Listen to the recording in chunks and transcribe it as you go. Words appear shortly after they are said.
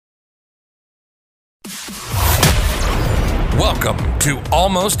Welcome to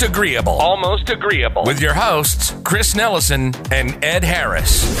Almost Agreeable. Almost Agreeable. With your hosts, Chris Nellison and Ed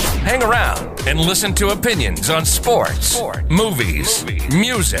Harris. Hang around and listen to opinions on sports, movies,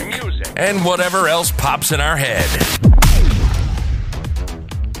 music, and whatever else pops in our head.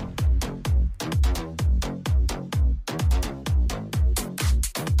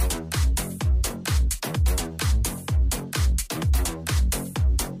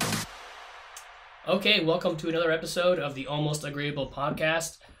 Okay, welcome to another episode of the Almost Agreeable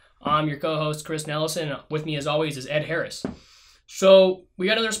podcast. I'm your co-host, Chris Nellison. With me, as always, is Ed Harris. So, we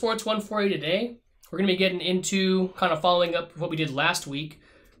got another sports one for you today. We're going to be getting into kind of following up what we did last week.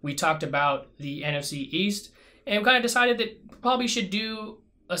 We talked about the NFC East, and we kind of decided that we probably should do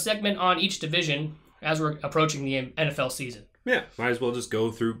a segment on each division as we're approaching the NFL season. Yeah, might as well just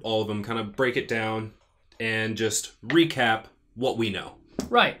go through all of them, kind of break it down, and just recap what we know.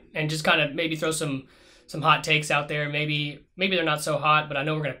 Right, and just kind of maybe throw some hot takes out there. Maybe they're not so hot, but I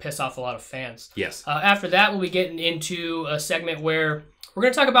know we're going to piss off a lot of fans. Yes. After that, we'll be getting into a segment where we're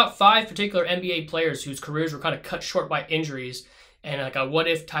going to talk about 5 particular NBA players whose careers were kind of cut short by injuries and like a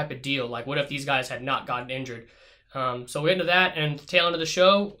what-if type of deal. Like, what if these guys had not gotten injured? So we'll get into that, and at the tail end of the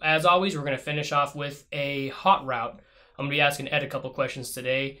show, as always, we're going to finish off with a hot route. I'm going to be asking Ed a couple questions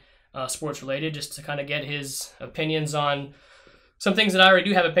today, sports-related, just to kind of get his opinions on some things that I already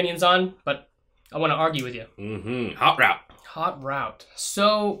do have opinions on, but I want to argue with you. Hot route. Hot route.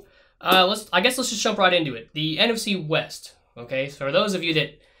 So, let's just jump right into it. The NFC West. Okay, so for those of you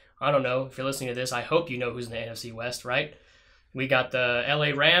that, I don't know, if you're listening to this, I hope you know who's in the NFC West, right? We got the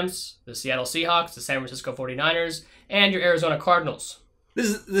LA Rams, the Seattle Seahawks, the San Francisco 49ers, and your Arizona Cardinals.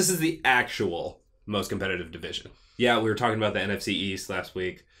 This is the actual most competitive division. Yeah, we were talking about the NFC East last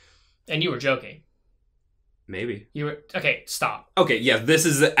week. And you were joking. Maybe. Okay, stop. Okay, yeah, this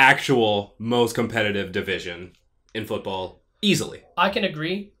is the actual most competitive division in football, easily. I can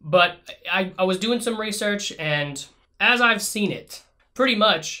agree, but I was doing some research, and as I've seen it, pretty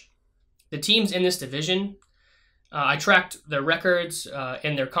much the teams in this division, I tracked their records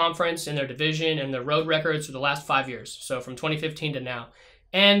in their conference, in their division, and their road records for the last 5 years, so from 2015 to now.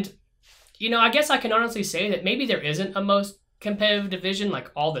 And, I guess I can honestly say that maybe there isn't a most competitive division like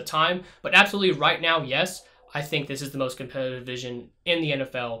all the time, but absolutely right now, yes. I think this is the most competitive division in the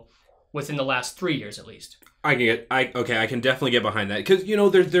NFL within the last 3 years, at least. I can definitely get behind that because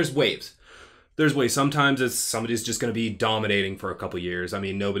there's waves. There's waves. Sometimes somebody's just going to be dominating for a couple years. I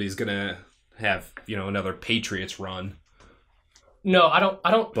mean, nobody's going to have another Patriots run. No, I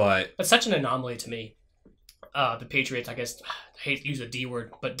don't. But it's such an anomaly to me. The Patriots, I guess, I hate to use a D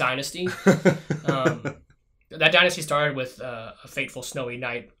word, but dynasty. That dynasty started with a fateful snowy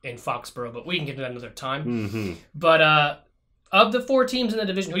night in Foxborough, but we can get to that another time. Mm-hmm. But of the 4 teams in the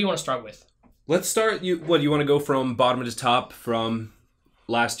division, who do you want to start with? Let's start. You want to go from bottom to top from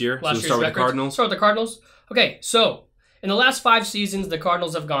last year? So start with the Cardinals? Start with the Cardinals? Okay, so in the last 5 seasons, the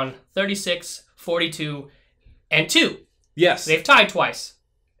Cardinals have gone 36, 42, and 2. Yes. They've tied twice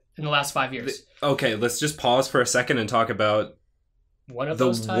in the last 5 years. Okay, let's just pause for a second and talk about one of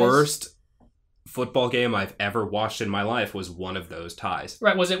those ties. The worst football game I've ever watched in my life was one of those ties.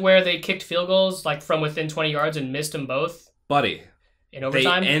 Right, was it where they kicked field goals like from within 20 yards and missed them both? Buddy. In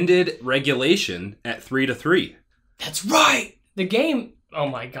overtime? They ended regulation at 3-3. That's right! The game, oh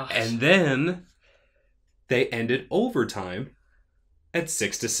my gosh. And then they ended overtime at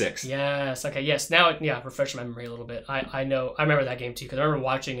 6-6. Yes, okay, yes. Now, refresh my memory a little bit. I know, I remember that game too, because I remember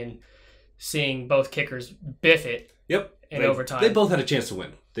watching and seeing both kickers biff it. Yep. In overtime. They both had a chance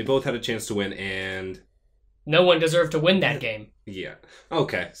to win. And no one deserved to win that game. Yeah.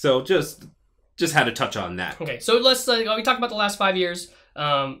 Okay. So just had to touch on that. Okay. So let's we talked about the last 5 years.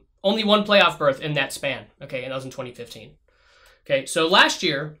 Only one playoff berth in that span. Okay, and that was in 2015. Okay. So last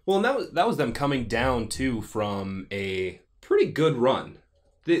year. Well, and that was them coming down too from a pretty good run.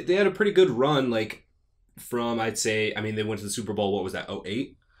 They had a pretty good run, like from I'd say. I mean, they went to the Super Bowl. What was that?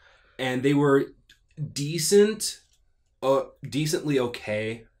 2008, and they were decently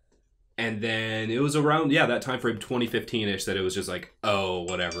okay, and then it was around that time frame 2015ish that it was just like, oh,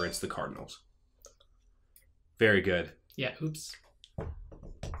 whatever, it's the Cardinals. Very good. Yeah, oops.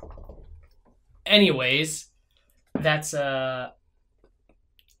 Anyways, that's they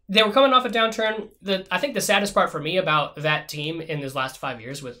were coming off a downturn. I think the saddest part for me about that team in these last 5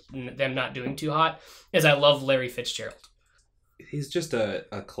 years with them not doing too hot is I love Larry Fitzgerald. He's just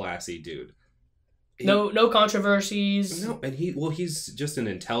a classy dude. No controversies. No, and he's just an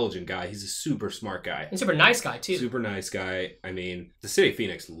intelligent guy. He's a super smart guy. And super nice guy, too. Super nice guy. I mean, the city of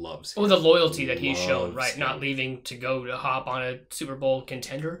Phoenix loves him. Oh, the loyalty that he's shown, right? Not leaving to go to hop on a Super Bowl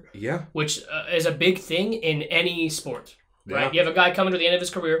contender. Yeah. Which is a big thing in any sport. right? Yeah. You have a guy coming to the end of his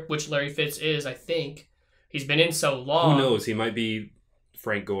career, which Larry Fitz is, I think. He's been in so long. Who knows? He might be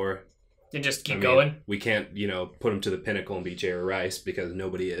Frank Gore. And just keep going. We can't, put him to the pinnacle and be Jerry Rice because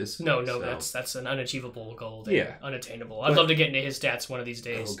nobody is. No, so. that's an unachievable goal. Unattainable. I'd love to get into his stats one of these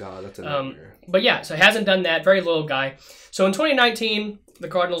days. Oh, God, that's a nightmare. But yeah, so he hasn't done that. Very little guy. So in 2019, the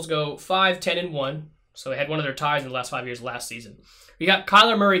Cardinals go 5-10-1. So they had one of their ties in the last 5 years last season. You got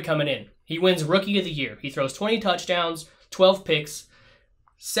Kyler Murray coming in. He wins Rookie of the Year. He throws 20 touchdowns, 12 picks.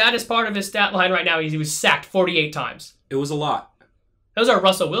 Saddest part of his stat line right now is he was sacked 48 times. It was a lot. Those are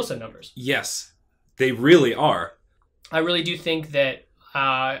Russell Wilson numbers. Yes, they really are. I really do think that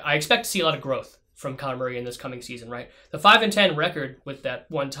I expect to see a lot of growth from Kyler Murray in this coming season, right? The 5-10 record with that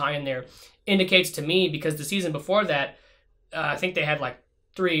one tie in there indicates to me, because the season before that, I think they had like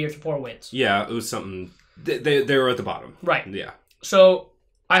 3 or 4 wins. Yeah, it was something. They were at the bottom. Right. Yeah. So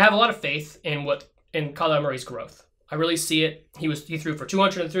I have a lot of faith in Kyler Murray's growth. I really see it. He threw for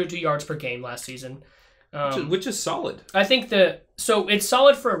 232 yards per game last season. Which is solid. I think so it's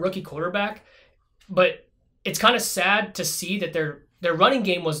solid for a rookie quarterback, but it's kind of sad to see that their running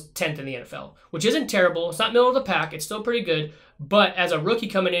game was 10th in the NFL, which isn't terrible. It's not middle of the pack. It's still pretty good. But as a rookie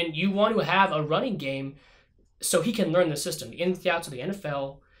coming in, you want to have a running game so he can learn the system, the ins and outs of the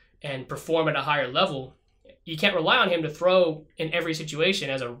NFL, and perform at a higher level. You can't rely on him to throw in every situation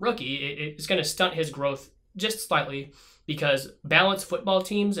as a rookie. It's going to stunt his growth just slightly, because balanced football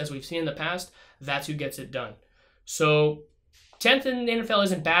teams, as we've seen in the past, that's who gets it done. So 10th in the NFL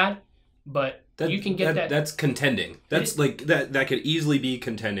isn't bad, but you can get that. That's contending. That's that could easily be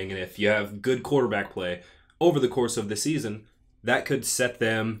contending. And if you have good quarterback play over the course of the season, that could set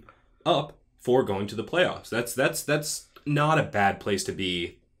them up for going to the playoffs. That's not a bad place to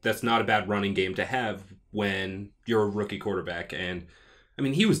be. That's not a bad running game to have when you're a rookie quarterback. And I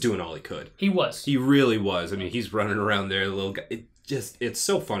mean, he was doing all he could. He was. He really was. I mean, he's running around there, the little guy. It's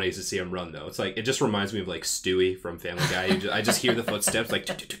so funny to see him run, though. It's like, it just reminds me of like Stewie from Family Guy. I just hear the footsteps like.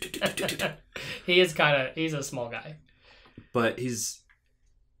 He's a small guy. But he's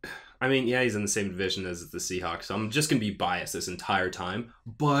in the same division as the Seahawks. So I'm just gonna be biased this entire time.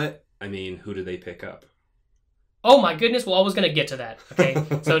 But I mean, who do they pick up? Oh my goodness! Well, I was going to get to that. Okay,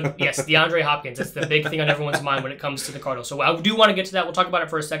 so yes, DeAndre Hopkins. It's the big thing on everyone's mind when it comes to the Cardinals. So I do want to get to that. We'll talk about it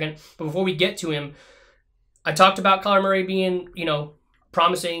for a second. But before we get to him, I talked about Kyler Murray being,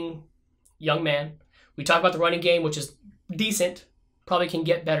 promising young man. We talked about the running game, which is decent, probably can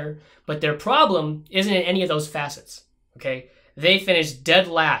get better. But their problem isn't in any of those facets. Okay, they finished dead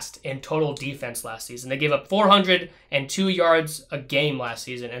last in total defense last season. They gave up 402 yards a game last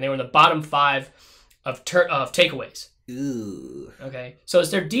season, and they were in the bottom 5 of takeaways. Ooh. Okay, so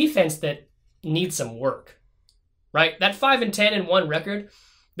it's their defense that needs some work, right? That 5-10-1 record,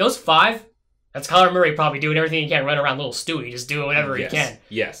 those 5, that's Kyler Murray probably doing everything he can, running around little Stewie, just doing whatever he can.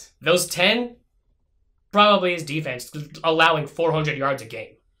 Yes. Those 10, probably his defense, allowing 400 yards a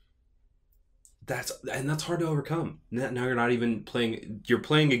game. That's hard to overcome. Now you're not even playing. You're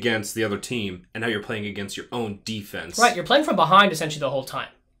playing against the other team, and now you're playing against your own defense. Right, you're playing from behind essentially the whole time.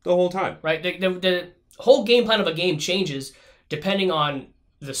 The whole time. Right? The whole game plan of a game changes depending on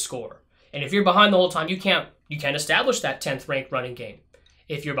the score. And if you're behind the whole time, you can't establish that 10th ranked running game.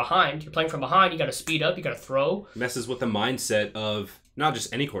 If you're behind, you're playing from behind, you got to speed up, you got to throw. Messes with the mindset of not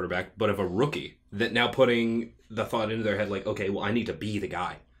just any quarterback, but of a rookie. That now putting the thought into their head like, okay, well, I need to be the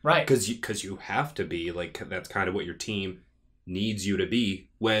guy. Right. Because you have to be. Like, that's kind of what your team needs you to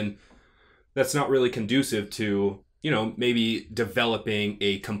be, when that's not really conducive to, maybe developing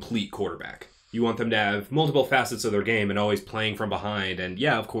a complete quarterback. You want them to have multiple facets of their game and always playing from behind. And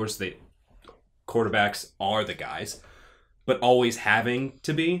yeah, of course, quarterbacks are the guys, but always having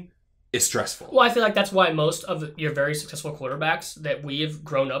to be is stressful. Well, I feel like that's why most of your very successful quarterbacks that we have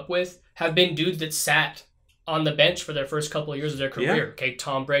grown up with have been dudes that sat on the bench for their first couple of years of their career. Yeah. Okay,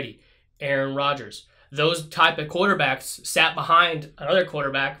 Tom Brady, Aaron Rodgers. Those type of quarterbacks sat behind another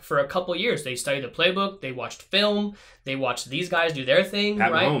quarterback for a couple of years. They studied the playbook. They watched film. They watched these guys do their thing.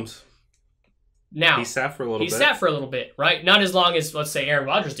 Pat right? Mahomes. Now he sat for a little bit. He sat for a little bit, right? Not as long as, let's say, Aaron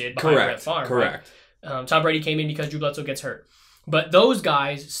Rodgers did behind Brett Favre. Correct. Right? Tom Brady came in because Drew Bledsoe gets hurt. But those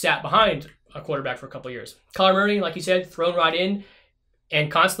guys sat behind a quarterback for a couple of years. Kyler Murray, like you said, thrown right in and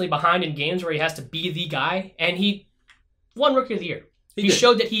constantly behind in games where he has to be the guy. And he won Rookie of the Year. He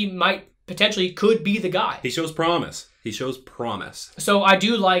showed that he potentially could be the guy. He shows promise. So I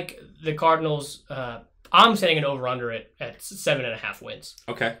do like the Cardinals. I'm setting an over-under at 7.5 wins.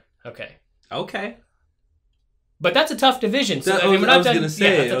 Okay. But that's a tough division. So That's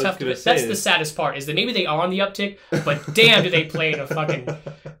the saddest part is that maybe they are on the uptick, but damn, do they play in a fucking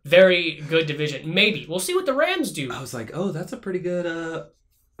very good division. Maybe. We'll see what the Rams do. I was like, oh, that's a pretty good, I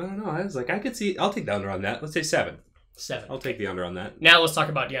don't know. I was like, I could see, I'll take the under on that. Let's say 7. 7. I'll take the under on that. Now let's talk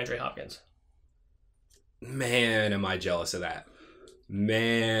about DeAndre Hopkins. Man, am I jealous of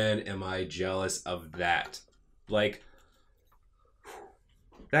that. Like,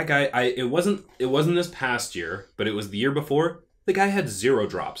 that guy, it wasn't this past year, but it was the year before. The guy had 0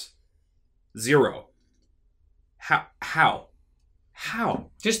 drops. 0. How?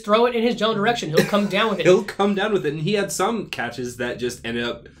 Just throw it in his general direction. He'll come down with it. He'll come down with it. And he had some catches that just ended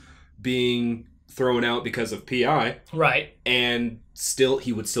up being thrown out because of PI. Right. And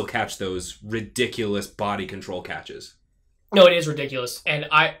he would still catch those ridiculous body control catches. No, it is ridiculous. And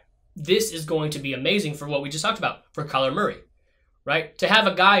this is going to be amazing for what we just talked about, for Kyler Murray. Right? To have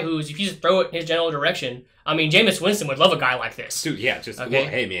a guy who's, if you just throw it in his general direction, I mean, Jameis Winston would love a guy like this. Dude, yeah, just, okay. Well,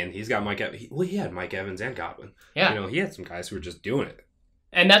 hey, man, he's got Mike Evans. Well, he had Mike Evans and Godwin. Yeah. He had some guys who were just doing it.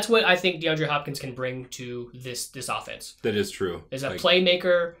 And that's what I think DeAndre Hopkins can bring to this offense. That is true. Is a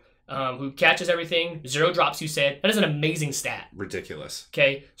playmaker who catches everything, 0 drops, you said. That is an amazing stat. Ridiculous.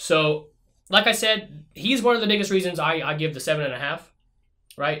 Okay, so, like I said, he's one of the biggest reasons I give the 7.5,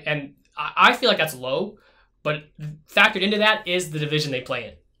 right? And I feel like that's low. But factored into that is the division they play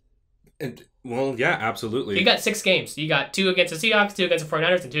in. And, well, yeah, absolutely. You got 6 games. You got 2 against the Seahawks, 2 against the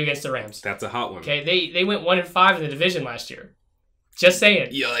 49ers, and 2 against the Rams. That's a hot one. Okay, they went 1-5 in the division last year. Just saying.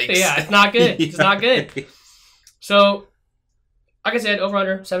 Yikes. Yeah, it's not good. It's not good. So, like I said, over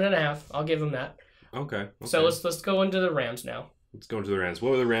under 7.5. I'll give them that. Okay. So let's go into the Rams now. Let's go into the Rams. What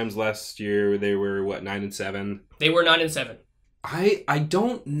were the Rams last year? They were, 9-7? They were 9-7. I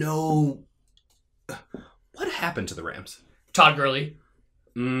don't know. What happened to the Rams? Todd Gurley.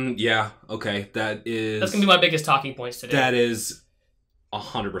 Yeah, okay. That's going to be my biggest talking points today. That is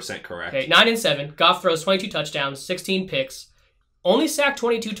 100% correct. Okay, 9-7. Goff throws 22 touchdowns, 16 picks. Only sacked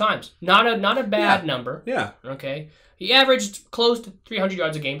 22 times. Not a bad number. Yeah. Okay. He averaged close to 300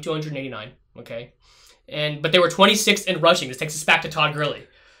 yards a game, 289. Okay. But they were 26th in rushing. This takes us back to Todd Gurley.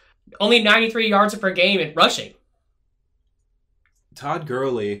 Only 93 yards per game in rushing. Todd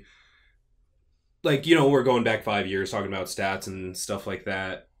Gurley, we're going back 5 years talking about stats and stuff like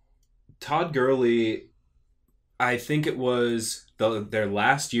that. Todd Gurley, I think it was their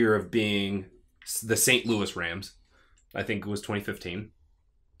last year of being the St. Louis Rams. I think it was 2015.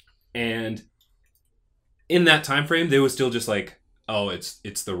 And in that time frame, they was still just like, oh, it's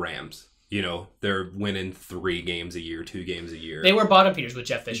the Rams. They're winning 3 games a year, 2 games a year. They were bottom feeders with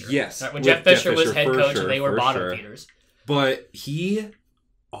Jeff Fisher. Yes. Right? When Jeff Fisher was head coach, and they were bottom feeders. But he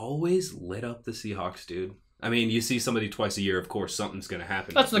always lit up the Seahawks, dude. I mean, you see somebody twice a year, of course, something's going to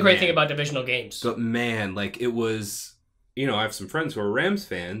happen. That's the great thing about divisional games. But man, it was, I have some friends who are Rams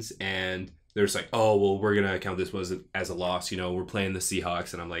fans, and they're just like, oh, well, we're going to count this as a loss. We're playing the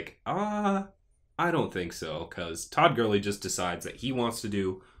Seahawks. And I'm like, I don't think so. Because Todd Gurley just decides that he wants to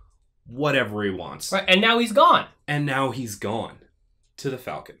do whatever he wants. Right, and now he's gone. To the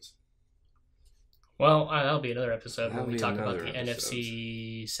Falcons. Well, that'll be another episode when we talk about the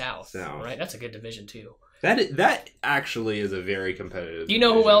NFC South. Right? That's a good division, too. That actually is a very competitive Do you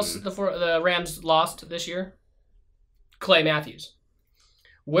know division. who else the Rams lost this year? Clay Matthews.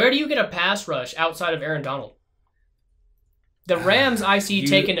 Where do you get a pass rush outside of Aaron Donald? The Rams, I see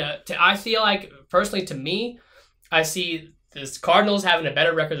I feel like, personally, to me, I see the Cardinals having a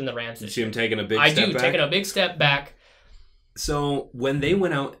better record than the Rams this year. You see them taking a big step back? I do, taking a big step back. So, when they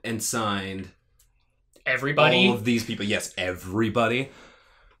went out and signed everybody, all of these people, yes, everybody,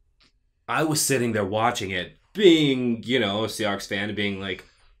 I was sitting there watching it, being, a Seahawks fan, and being like,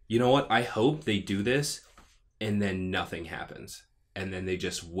 you know what, I hope they do this, and then nothing happens. And then they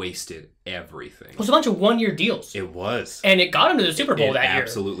just wasted everything. It was a bunch of one-year deals. It was. And it got them to the Super Bowl that year. It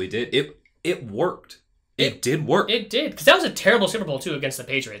absolutely did. It worked. It did work. It did. Because that was a terrible Super Bowl, too, against the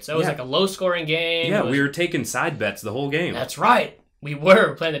Patriots. That was like a low-scoring game. Yeah, we were taking side bets the whole game. That's right. We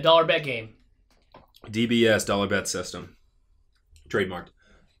were playing the dollar bet game. DBS, dollar bet system. Trademarked.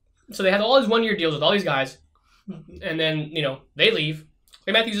 So they had all these one-year deals with all these guys. And then, they leave.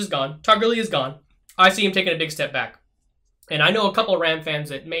 Clay Matthews is gone. Todd Gurley is gone. I see him taking a big step back. And I know a couple of Ram fans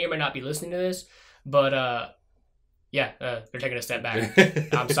that may or may not be listening to this, but they're taking a step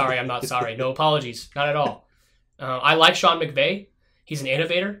back. I'm sorry, I'm not sorry. No apologies, not at all. I like Sean McVay. He's an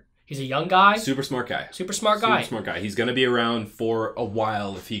innovator. He's a young guy. Super smart guy. Super smart guy. He's going to be around for a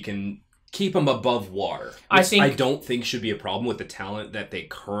while if he can keep him above water. I don't think should be a problem with the talent that they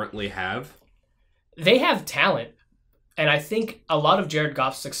currently have. They have talent, and I think a lot of Jared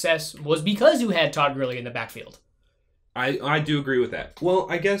Goff's success was because you had Todd Gurley in the backfield. I do agree with that. Well,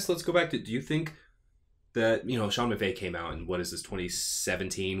 I guess let's go back to, do you think that, Sean McVay came out in,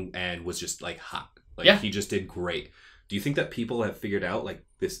 2017 and was just like hot? Like he just did great. Do you think that people have figured out like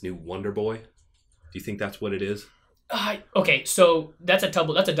this new Wonder Boy? Do you think that's what it is? Okay, so that's a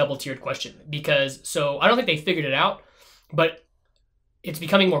double tiered question because I don't think they figured it out, but it's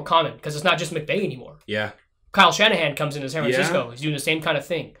becoming more common because it's not just McVay anymore. Yeah. Kyle Shanahan comes into San Francisco. Yeah. He's doing the same kind of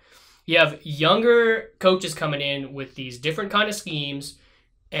thing. You have younger coaches coming in with these different kind of schemes,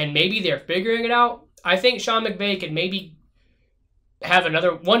 and maybe they're figuring it out. I think Sean McVay could maybe have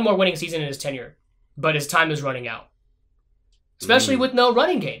one more winning season in his tenure, but his time is running out, especially with no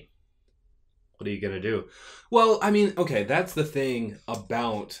running game. What are you going to do? Well, I mean, okay, that's the thing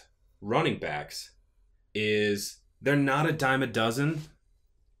about running backs is they're not a dime a dozen.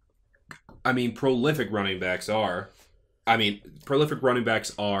 I mean, prolific running backs are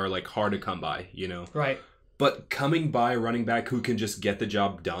like hard to come by, Right. But coming by a running back who can just get the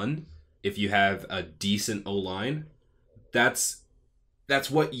job done, if you have a decent O-line, that's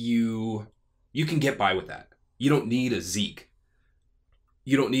what you can get by with that. You don't need a Zeke.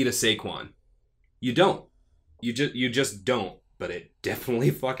 You don't need a Saquon. You don't. You just don't. But it definitely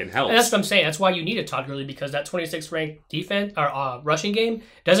fucking helps. And that's what I'm saying. That's why you need a Todd Gurley, because that 26th ranked defense or rushing game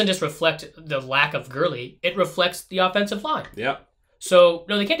doesn't just reflect the lack of Gurley. It reflects the offensive line. Yeah. So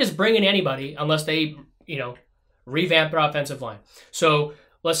no, they can't just bring in anybody unless they revamp their offensive line. So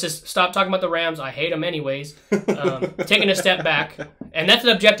let's just stop talking about the Rams. I hate them anyways. Taking a step back, and that's an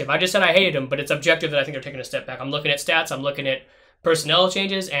objective. I just said I hated them, but it's objective that I think they're taking a step back. I'm looking at stats. I'm looking at personnel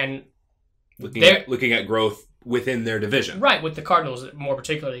changes and looking at growth within their division. Right, with the Cardinals more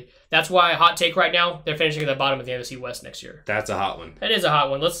particularly. That's why, hot take right now, they're finishing at the bottom of the NFC West next year. That's a hot one. That is a hot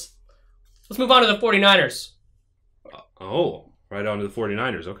one. Let's move on to the 49ers. Right on to the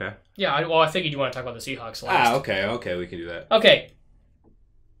 49ers, okay. Yeah, I figured you want to talk about the Seahawks last. Okay, we can do that. Okay.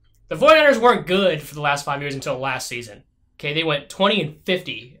 The 49ers weren't good for the last 5 years until last season. Okay, they went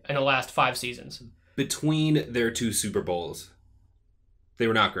 20-50 in the last 5 seasons. Between their 2 Super Bowls, they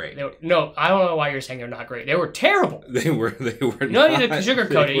were not great. No, I don't know why you're saying they're not great. They were terrible. They were not. No, you need to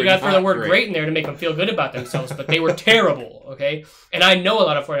sugarcoat it. You got to throw the word great in there to make them feel good about themselves, but they were terrible, okay? And I know a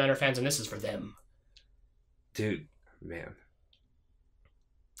lot of 49er fans, and this is for them. Dude, man.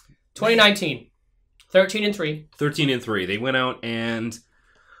 2019, 13-3. 13-3. They went out and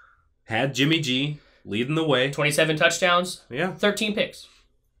had Jimmy G leading the way. 27 touchdowns. Yeah. 13 picks.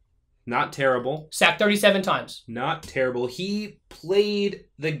 Not terrible. Sacked 37 times. Not terrible. He played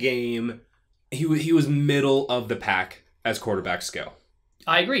the game. He was middle of the pack as quarterbacks go.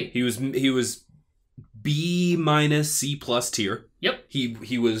 I agree. He was B minus C plus tier. Yep.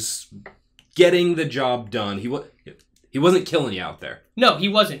 He was getting the job done. He wasn't killing you out there. No, he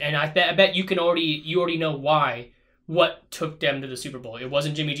wasn't, and I bet you already know why. What took them to the Super Bowl? It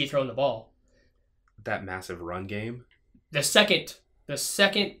wasn't Jimmy G throwing the ball. That massive run game. The second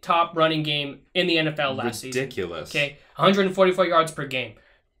top running game in the NFL last season. Ridiculous. Okay, 144 yards per game.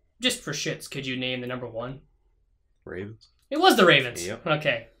 Just for shits, could you name the number one? Ravens. It was the Ravens. Yep.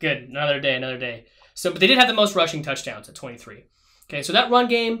 Okay, good. Another day. So, but they did have the most rushing touchdowns at 23. Okay, so that run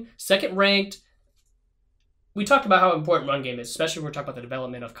game, second ranked. We talked about how important run game is, especially when we're talking about the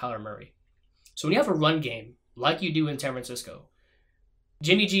development of Kyler Murray. So when you have a run game like you do in San Francisco,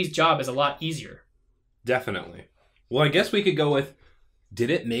 Jimmy G's job is a lot easier. Definitely. Well, I guess we could go with, did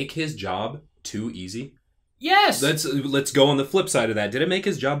it make his job too easy? Yes. Let's go on the flip side of that. Did it make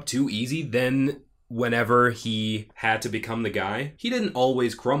his job too easy? Then whenever he had to become the guy, he didn't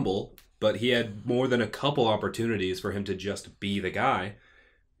always crumble, but he had more than a couple opportunities for him to just be the guy,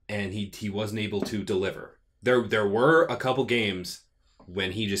 and he wasn't able to deliver. There were a couple games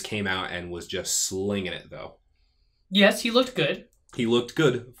when he just came out and was just slinging it, though. Yes, he looked good. He looked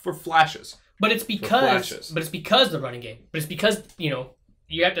good for flashes. But it's because of the running game. But it's because,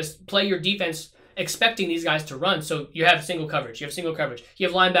 you have to play your defense expecting these guys to run. So you have single coverage. You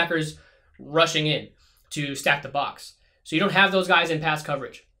have linebackers rushing in to stack the box. So you don't have those guys in pass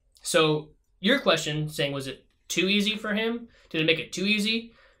coverage. So your question saying, was it too easy for him? Did it make it too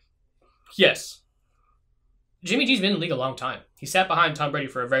easy? Yes. Jimmy G's been in the league a long time. He sat behind Tom Brady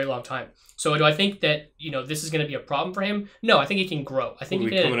for a very long time. So do I think that, this is going to be a problem for him? No, I think he can grow. I think he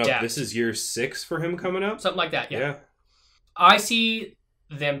can adapt. This is year 6 for him coming up? Something like that, yeah. I see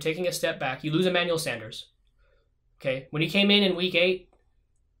them taking a step back. You lose Emmanuel Sanders. Okay? When he came in week 8,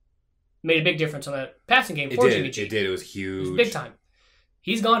 made a big difference on that passing game for Jimmy G. It did. It was huge. It was big time.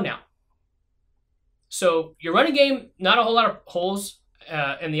 He's gone now. So your running game, not a whole lot of holes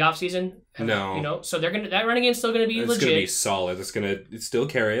in the offseason? No. You know, so that running game's still gonna be legit. It's gonna be solid. It's still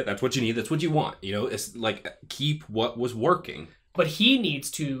carry it. That's what you need. That's what you want. You know, it's like keep what was working. But he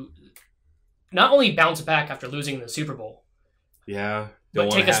needs to not only bounce back after losing the Super Bowl. Yeah.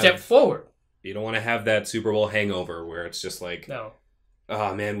 But take a step forward. You don't want to have that Super Bowl hangover where it's just like, no.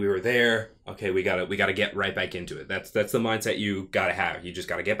 Oh man, we were there. Okay, we gotta get right back into it. That's the mindset you gotta have. You just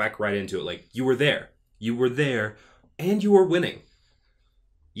gotta get back right into it. Like you were there, and you were winning.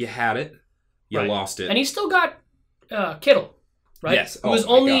 You had it, you lost it, and he still got Kittle, right? Yes, who was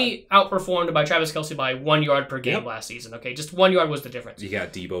only outperformed by Travis Kelce by 1 yard per game last season. Okay, just 1 yard was the difference. You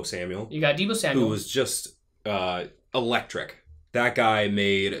got Deebo Samuel, who was just electric. That guy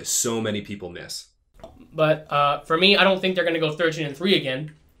made so many people miss. But for me, I don't think they're going to go 13-3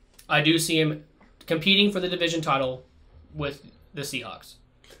 again. I do see him competing for the division title with the Seahawks.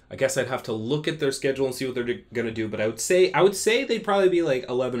 I guess I'd have to look at their schedule and see what they're going to do. But I would say they'd probably be like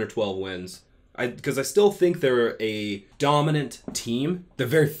 11 or 12 wins. Because I still think they're a dominant team. They're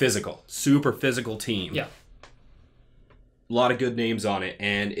very physical, super physical team. Yeah. A lot of good names on it.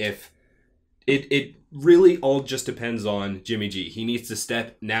 And if it really all just depends on Jimmy G. He needs to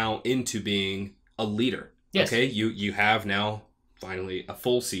step now into being a leader. Yes. Okay, you have now finally a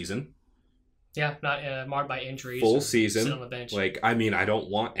full season. Yeah, not marred by injuries. Full season. Sit on the bench. Like, I mean, I don't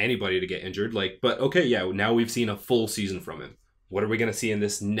want anybody to get injured. Like, but okay, yeah, now we've seen a full season from him. What are we going to see in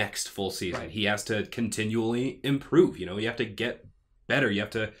this next full season? Right. He has to continually improve. You know, you have to get better. You have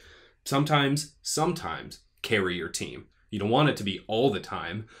to sometimes carry your team. You don't want it to be all the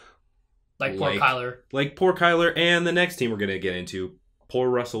time. Like poor Kyler. Like poor Kyler and the next team we're going to get into, poor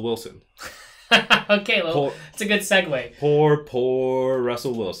Russell Wilson. Okay, well, it's a good segue. Poor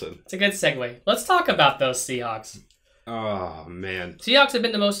Russell Wilson. It's a good segue. Let's talk about those Seahawks. Oh, man. Seahawks have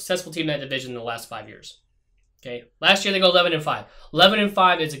been the most successful team in that division in the last 5 years. Okay, last year they go 11-5.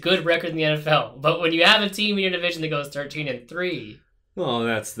 11-5 is a good record in the NFL, but when you have a team in your division that goes 13-3, well,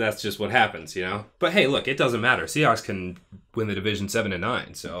 that's just what happens, you know. But hey, look, it doesn't matter. Seahawks can win the division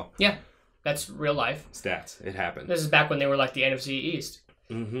 7-9, so yeah, that's real life stats. It happened. This is back when they were like the NFC East.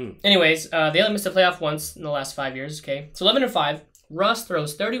 Mm-hmm. Anyways, they only missed the playoff once in the last 5 years. Okay, so 11-5. Russ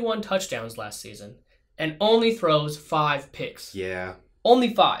throws 31 touchdowns last season and only throws 5 picks. Yeah,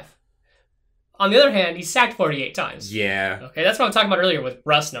 only 5. On the other hand, he's sacked 48 times. Yeah. Okay, that's what I'm talking about earlier with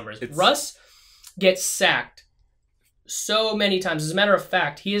Russ numbers. Russ gets sacked so many times. As a matter of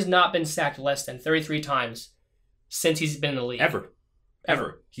fact, he has not been sacked less than 33 times since he's been in the league.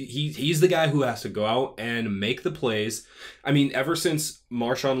 Ever. He's the guy who has to go out and make the plays. I mean, ever since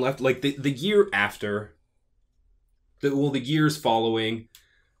Marshawn left, like the year after, the years following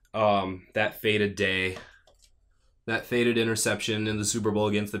that fated day, that fated interception in the Super Bowl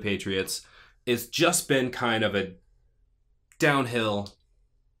against the Patriots, it's just been kind of a downhill.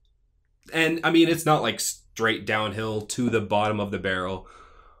 And, I mean, it's not like straight downhill to the bottom of the barrel.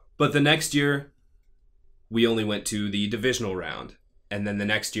 But the next year, we only went to the divisional round. And then the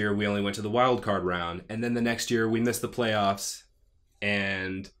next year, we only went to the wild card round. And then the next year, we missed the playoffs.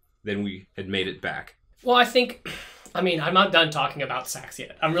 And then we had made it back. Well, I'm not done talking about sacks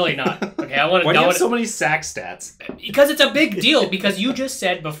yet. I'm really not. Okay, I want to. Why do you have so many sack stats? Because it's a big deal. Because you just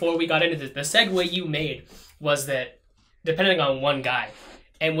said before we got into this, the segue you made was that depending on one guy.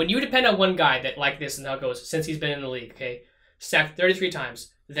 And when you depend on one guy that like this and how it goes, since he's been in the league, okay, sacked 33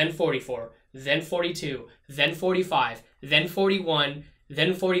 times, then 44, then 42, then 45, then 41,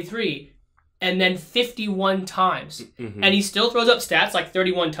 then 43, and then 51 times. Mm-hmm. And he still throws up stats like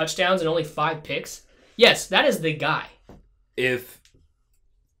 31 touchdowns and only 5 picks. Yes, that is the guy. If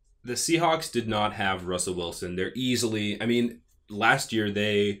the Seahawks did not have Russell Wilson, they're easily... I mean, last year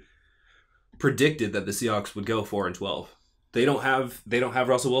they predicted that the Seahawks would go 4-12. They don't have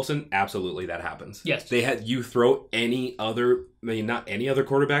Russell Wilson. Absolutely, that happens. Yes. You throw any other... I mean, not any other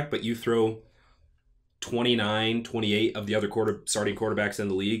quarterback, but you throw 29, 28 of the other starting quarterbacks in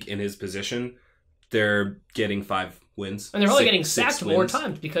the league in his position, they're getting 5 wins. And they're only getting sacked more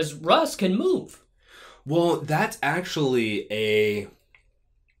times because Russ can move. Well, that's actually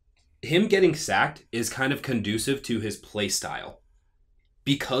him getting sacked is kind of conducive to his play style.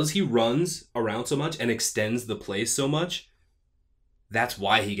 Because he runs around so much and extends the play so much, that's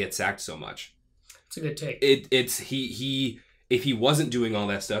why he gets sacked so much. It's a good take. If he wasn't doing all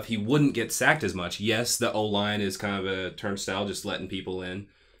that stuff, he wouldn't get sacked as much. Yes, the O-line is kind of a turnstile, just letting people in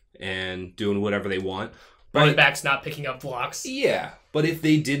and doing whatever they want. Running backs not picking up blocks. Yeah, but if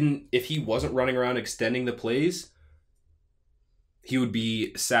he wasn't running around extending the plays, he would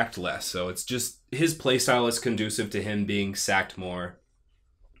be sacked less. So it's just his play style is conducive to him being sacked more.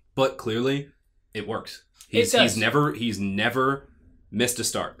 But clearly, it works. He's never missed a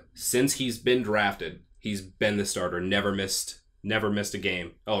start. Since he's been drafted, he's been the starter. Never missed a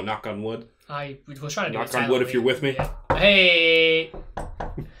game. Oh, knock on wood. I was trying to do knock on wood if you're with me. Yeah. Hey.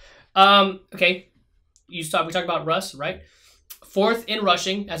 Okay. We talked about Russ, right? 4th in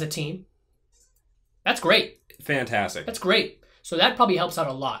rushing as a team. That's great. Fantastic. That's great. So that probably helps out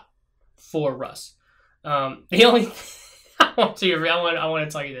a lot for Russ. The only I want to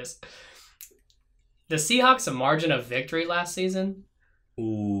tell you this. The Seahawks' margin of victory last season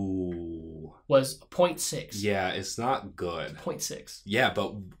was 0.6. Yeah, it's not good. 0.6. Yeah,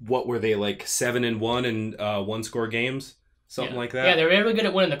 but what were they, like 7-1 in one-score games? Something like that? Yeah, they're really good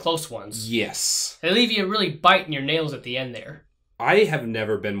at winning the close ones. Yes. They leave you really biting your nails at the end there. I have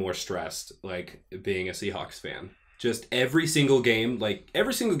never been more stressed, like, being a Seahawks fan. Just every single game,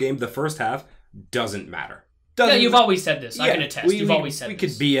 the first half doesn't matter. You've always said this. I can attest. You've always said this. We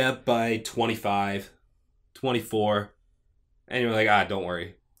could be up by 25, 24, and you're like, don't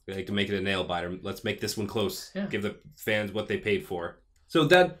worry. We like to make it a nail biter. Let's make this one close. Yeah. Give the fans what they paid for. So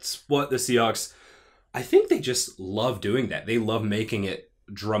that's what the Seahawks, I think they just love doing that. They love making it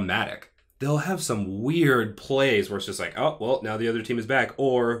dramatic. They'll have some weird plays where it's just like, oh, well, now the other team is back,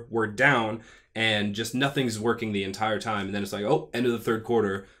 or we're down, and just nothing's working the entire time. And then it's like, oh, end of the third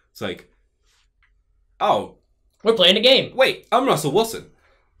quarter. It's like, oh, we're playing a game. Wait, I'm Russell Wilson.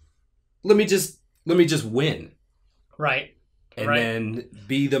 Let me just win. Right. And then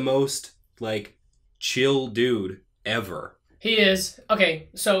be the most, like, chill dude ever. He is. Okay,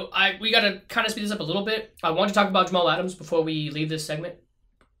 so we got to kind of speed this up a little bit. I want to talk about Jamal Adams before we leave this segment.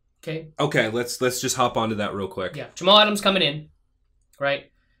 Okay, let's just hop onto that real quick. Yeah, Jamal Adams coming in,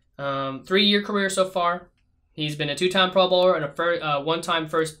 right? 3-year career so far. He's been a 2-time Pro Bowler and a 1-time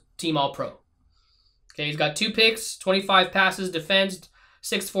first-team All-Pro. Okay, he's got 2 picks, 25 passes defensed,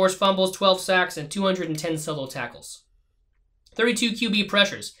 6 forced fumbles, 12 sacks, and 210 solo tackles. 32 QB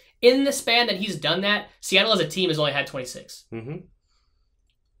pressures. In the span that he's done that, Seattle as a team has only had 26. Mm-hmm.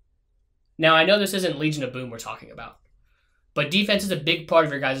 Now, I know this isn't Legion of Boom we're talking about, but defense is a big part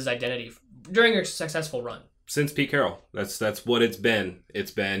of your guys' identity during your successful run. Since Pete Carroll. That's what it's been.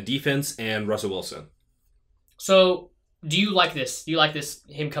 It's been defense and Russell Wilson. So, do you like this? Do you like this,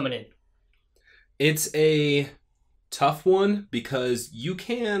 him coming in? It's a tough one because you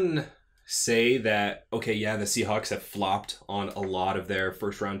can say that, okay, yeah, the Seahawks have flopped on a lot of their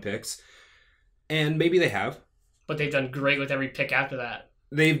first-round picks, and maybe they have. But they've done great with every pick after that.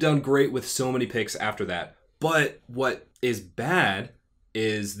 They've done great with so many picks after that. But what is bad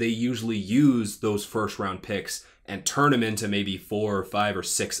is they usually use those first-round picks and turn them into maybe 4 or 5 or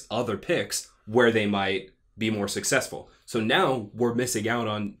 6 other picks where they might be more successful. So now we're missing out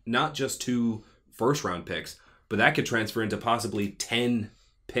on not just 2 first-round picks, but that could transfer into possibly 10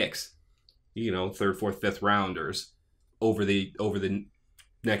 picks. 3rd, 4th, 5th rounders over the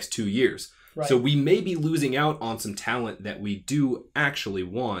next 2 years. Right. So we may be losing out on some talent that we do actually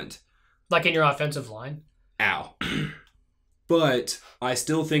want. Like in your offensive line? Ow. But I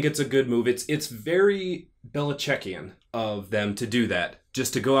still think it's a good move. It's very Belichickian of them to do that.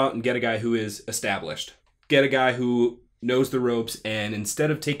 Just to go out and get a guy who is established. Get a guy who knows the ropes, and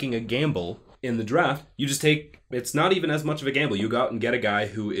instead of taking a gamble in the draft, you just it's not even as much of a gamble. You go out and get a guy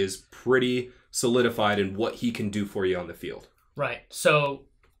who is pretty solidified in what he can do for you on the field. Right. So,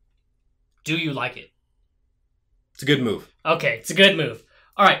 do you like it? It's a good move. Okay, it's a good move.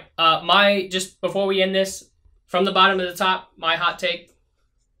 All right, just before we end this, from the bottom to the top, my hot take,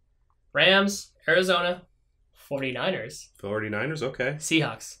 Rams, Arizona, 49ers. 49ers, okay.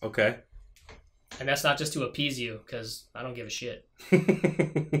 Seahawks. Okay. And that's not just to appease you, because I don't give a shit.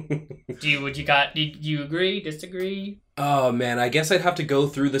 Do you agree, disagree? Oh, man, I guess I'd have to go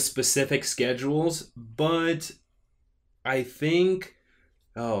through the specific schedules, but I think,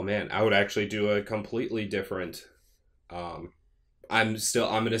 oh, man, I would actually do a completely different, I'm going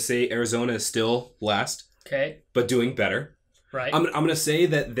to say Arizona is still last. Okay. But doing better. Right. I'm going to say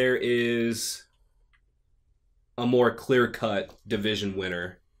that there is a more clear-cut division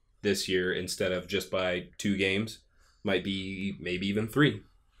winner this year instead of just by 2 games. Might be maybe even 3.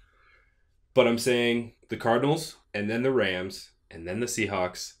 But I'm saying the Cardinals, and then the Rams, and then the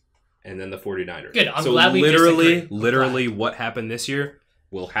Seahawks, and then the 49ers. Good. I'm glad we disagree. Literally what happened this year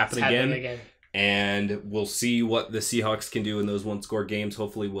will happen again. And we'll see what the Seahawks can do in those one-score games.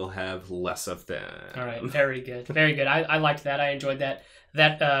 Hopefully we'll have less of them. All right. Very good. Very good. I liked that. I enjoyed that.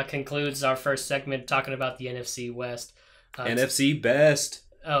 That concludes our first segment talking about the NFC West. NFC best.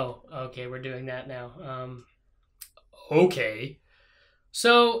 Oh, okay. We're doing that now. Okay.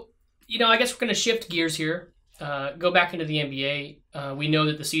 So, I guess we're going to shift gears here. Go back into the NBA. We know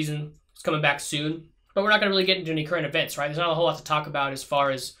that the season is coming back soon. but we're not going to really get into any current events, right? There's not a whole lot to talk about as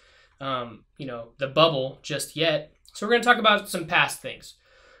far as, the bubble just yet. So we're going to talk about some past things.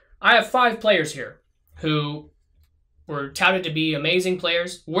 I have 5 players here who were touted to be amazing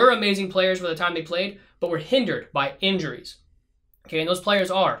players, were amazing players for the time they played, but were hindered by injuries. Okay, and those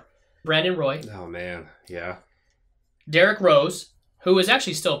players are Brandon Roy. Oh, man. Yeah. Derrick Rose, who is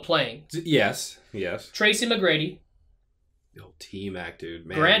actually still playing. Yes. Tracy McGrady. The old T-Mac, dude,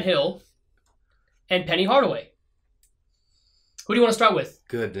 man. Grant Hill. And Penny Hardaway. Who do you want to start with?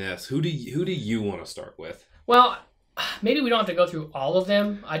 Goodness. Who do you want to start with? Well, maybe we don't have to go through all of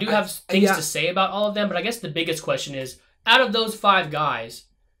them. I do have things to say about all of them, but I guess the biggest question is, out of those 5 guys,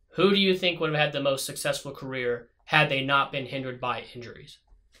 who do you think would have had the most successful career had they not been hindered by injuries?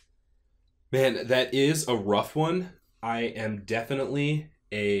 Man, that is a rough one. I am definitely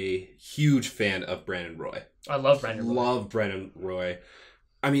a huge fan of Brandon Roy. I love Brandon Roy. Love Brandon Roy.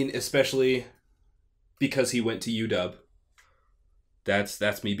 I mean, especially because he went to UW.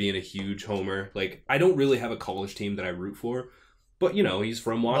 That's me being a huge homer. Like, I don't really have a college team that I root for, but he's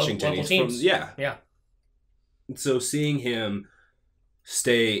from Washington. Local he's teams. from Yeah. So seeing him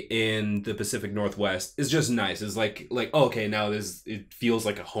stay in the Pacific Northwest is just nice. It's like okay, now it feels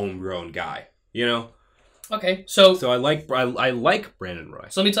like a homegrown guy, Okay, so I like Brandon Roy.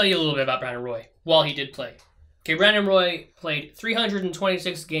 So let me tell you a little bit about Brandon Roy while he did play. Okay, Brandon Roy played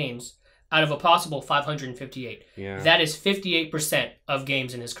 326 games out of a possible 558. Yeah. That is 58% of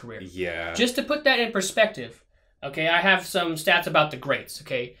games in his career. Yeah. Just to put that in perspective, okay, I have some stats about the greats,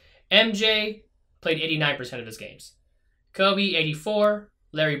 okay? MJ played 89% of his games. Kobe, 84.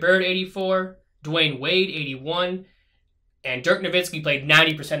 Larry Bird, 84. Dwayne Wade, 81. And Dirk Nowitzki played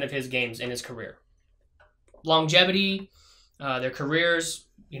 90% of his games in his career. Longevity, their careers,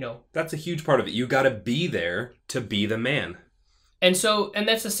 That's a huge part of it. You got to be there to be the man. And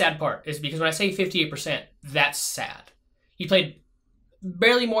that's the sad part, is because when I say 58%, that's sad. He played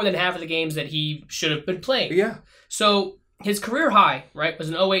barely more than half of the games that he should have been playing. Yeah. So his career high, right, was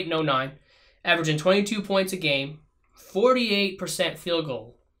in 08 and 09, averaging 22 points a game, 48% field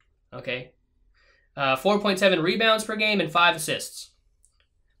goal, okay? 4.7 rebounds per game, and 5 assists.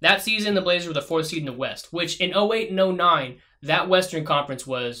 That season, the Blazers were the 4th seed in the West, which in 08 and 09, that Western Conference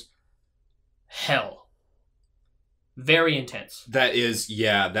was hell. Very intense. That is,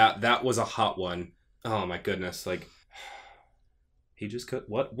 that was a hot one. Oh my goodness, like he just could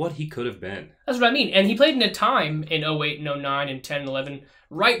what he could have been. That's what I mean. And he played in a time in 08 and 09 and 10 and 11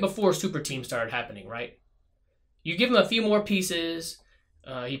 right before super teams started happening, right? You give him a few more pieces.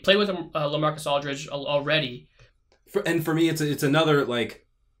 He played with LaMarcus Aldridge already. For me, it's another like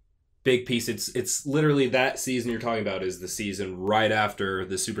big piece. It's literally that season you're talking about is the season right after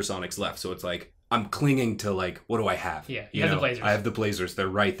the Supersonics left. So it's like I'm clinging to like, what do I have? Yeah, you have the Blazers. I have the Blazers. They're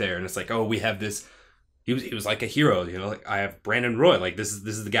right there, and it's like, oh, we have this. He was like a hero, Like I have Brandon Roy. Like this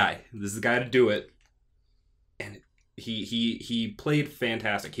is the guy. This is the guy to do it. And he played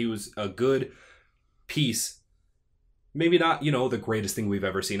fantastic. He was a good piece. Maybe not the greatest thing we've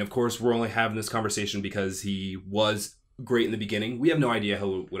ever seen. Of course, we're only having this conversation because he was great in the beginning. We have no idea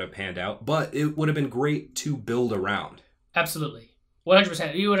how it would have panned out, but it would have been great to build around. Absolutely.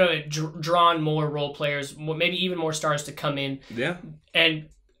 100%. You would have drawn more role players, maybe even more stars to come in. Yeah. And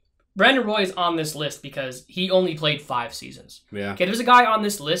Brandon Roy is on this list because he only played 5 seasons. Yeah. Okay, there's a guy on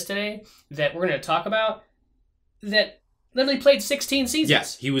this list today that we're going to talk about that literally played 16 seasons.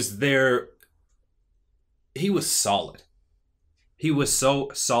 Yes, he was there. He was solid. He was so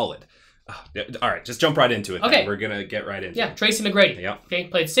solid. All right, just jump right into it. Okay. Then. We're going to get right into it. Yeah, Tracy McGrady. Yep. Okay,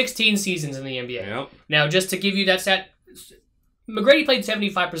 played 16 seasons in the NBA. Yep. Now, just to give you that stat, McGrady played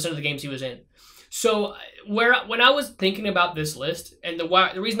 75% of the games he was in. So when I was thinking about this list, and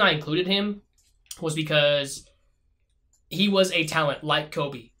the reason I included him was because he was a talent like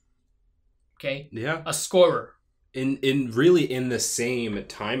Kobe. Okay? Yeah. A scorer. In really in the same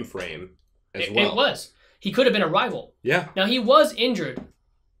time frame as well. It was. He could have been a rival. Yeah. Now, he was injured,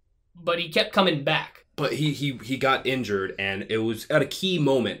 but he kept coming back. But he got injured, and it was at a key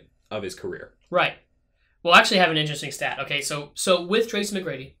moment of his career. Right. Well, I actually have an interesting stat. Okay, so with Tracy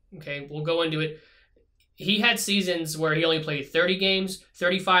McGrady, okay, we'll go into it. He had seasons where he only played 30 games,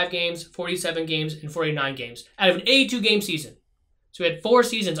 35 games, 47 games, and 49 games out of an 82-game season. So he had 4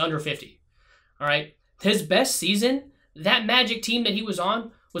 seasons under 50. All right? His best season, that Magic team that he was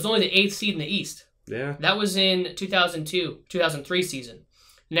on, was only the 8th seed in the East. Yeah. That was in 2002-2003 season.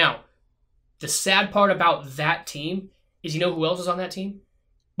 Now, the sad part about that team is, who else was on that team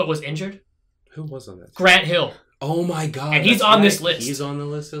but was injured? Who was on that? Grant Hill. Oh my God. And he's on this list. He's on the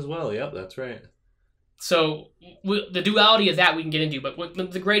list as well. Yep, that's right. So the duality of that we can get into, but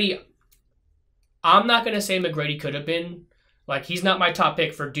with the Grady, I'm not going to say McGrady could have been, like, he's not my top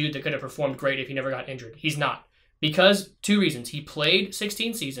pick for dude that could have performed great if he never got injured. He's not. Because 2 reasons. He played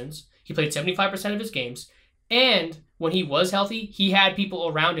 16 seasons. He played 75% of his games. And when he was healthy, he had people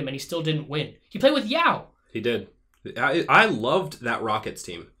around him and he still didn't win. He played with Yao. He did. I loved that Rockets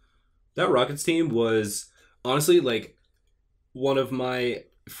team. That Rockets team was honestly like one of my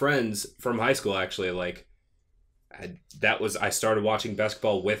friends from high school, actually. Like, I started watching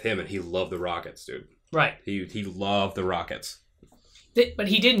basketball with him and he loved the Rockets, dude. Right. He loved the Rockets. But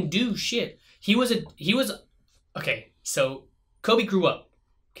he didn't do shit. He was okay, so Kobe grew up.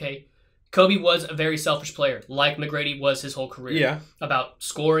 Okay. Kobe was a very selfish player, like McGrady was his whole career. Yeah. About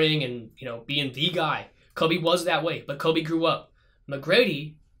scoring and, being the guy. Kobe was that way, but Kobe grew up.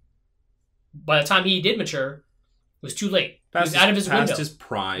 McGrady, by the time he did mature, was too late. He was out of his window. Past his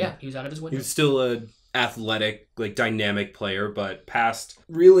prime. Yeah, he was out of his window. He was still a athletic, like dynamic player, but past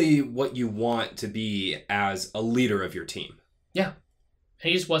really what you want to be as a leader of your team. Yeah.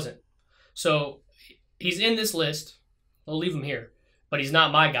 And he just wasn't. So he's in this list. I'll leave him here. But he's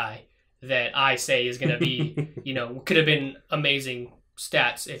not my guy that I say is going to be, could have been amazing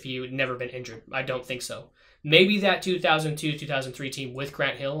stats if he had never been injured. I don't think so. Maybe that 2002-2003 team with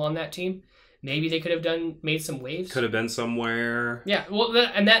Grant Hill on that team, maybe they could have made some waves. Could have been somewhere. Yeah, well,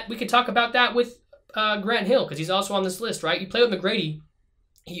 and that we could talk about that with Grant Hill, because he's also on this list, right? You play with McGrady.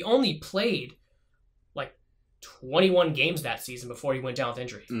 He only played like 21 games that season before he went down with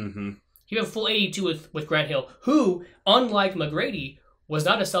injury. Mm-hmm. He had a full 82 with Grant Hill, who, unlike McGrady, was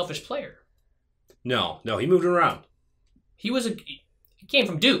not a selfish player. No, he moved around. He came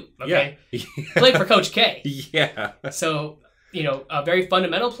from Duke, okay? Yeah. Played for Coach K. Yeah. So, a very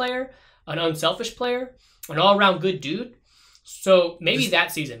fundamental player, an unselfish player, an all-around good dude. So maybe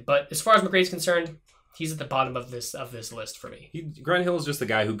that season, but as far as McGrady's concerned, he's at the bottom of this list for me. Grant Hill is just the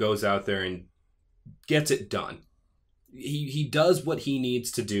guy who goes out there and gets it done. He does what he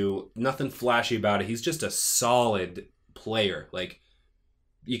needs to do. Nothing flashy about it. He's just a solid player. Like,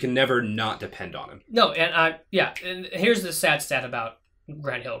 you can never not depend on him. No, and here's the sad stat about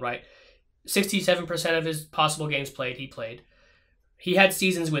Grant Hill, right? 67% of his possible games played, he played. He had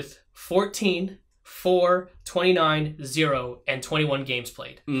seasons with 14, 4, 29, 0, and 21 games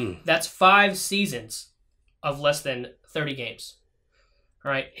played. That's 5 seasons of less than 30 games.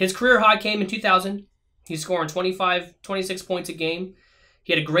 All right. His career high came in 2000. He's scoring 26 points a game.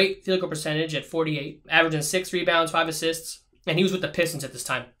 He had a great field goal percentage at 48, averaging 6 rebounds, 5 assists, and he was with the Pistons at this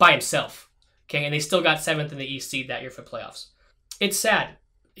time by himself. Okay, and they still got 7th in the East seed that year for playoffs. It's sad.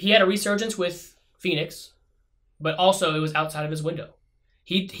 He had a resurgence with Phoenix, but also it was outside of his window.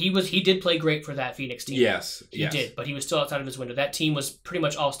 He did play great for that Phoenix team. Yes. He did, but he was still outside of his window. That team was pretty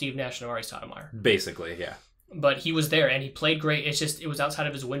much all Steve Nash and Amari Stoudemire. Basically, yeah. But he was there and he played great. It's just it was outside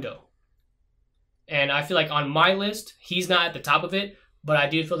of his window. And I feel like on my list, he's not at the top of it, but I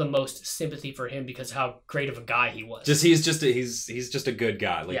do feel the most sympathy for him because of how great of a guy he was. He's just a good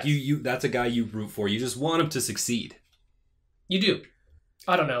guy. Like, yes. you that's a guy you root for. You just want him to succeed. You do.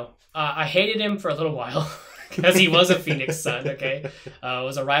 I don't know. I hated him for a little while because he was a Phoenix Sun. Okay,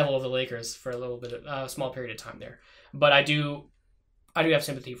 was a rival of the Lakers for a little bit of a small period of time there. But I do have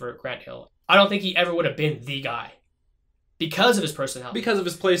sympathy for Grant Hill. I don't think he ever would have been the guy because of his personality, because of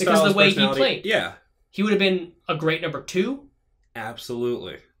his play style, because of the way he played. Yeah, he would have been a great number 2.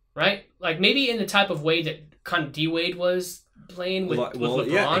 Absolutely. Right? Like maybe in the type of way that kind of D-Wade was playing with LeBron.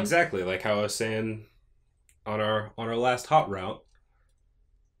 Yeah, exactly. Like how I was saying on our last hot route,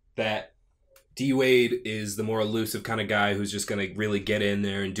 that D-Wade is the more elusive kind of guy who's just going to really get in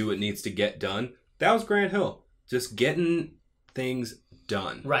there and do what needs to get done. That was Grant Hill. Just getting things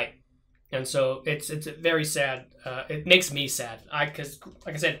done. Right. And so it's very sad. It makes me sad. Because,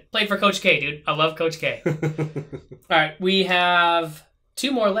 like I said, played for Coach K, dude. I love Coach K. All right, we have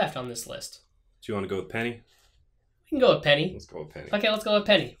 2 more left on this list. Do you want to go with Penny? We can go with Penny. Let's go with Penny. Okay, let's go with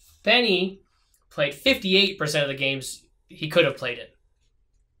Penny. Penny played 58% of the games he could have played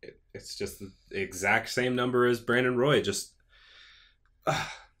in. It's just the exact same number as Brandon Roy. Just,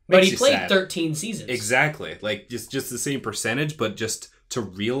 but he played sad. 13 seasons. Exactly. Like just the same percentage, but just to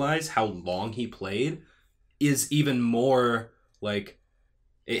realize how long he played is even more like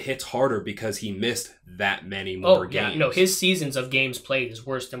it hits harder because he missed that many more games. Yeah, his seasons of games played is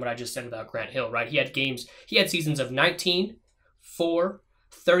worse than what I just said about Grant Hill, right? He had seasons of 19, 4,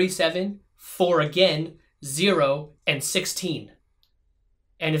 37, 4 again, 0, and 16.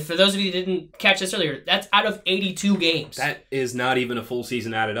 And if for those of you that didn't catch this earlier, that's out of 82 games. That is not even a full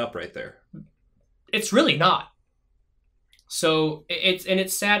season added up right there. It's really not. So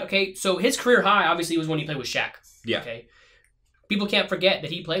it's sad. Okay, so his career high obviously was when he played with Shaq. Yeah. Okay. People can't forget that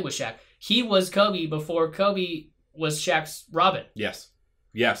he played with Shaq. He was Kobe before Kobe was Shaq's Robin. Yes.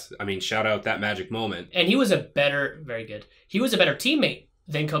 Yes. I mean, shout out that magic moment. And he was very good. He was a better teammate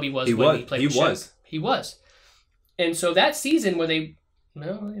than Kobe was he played with Shaq. He was. And so that season where he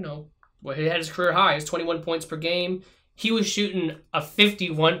had his career high, his 21 points per game, he was shooting a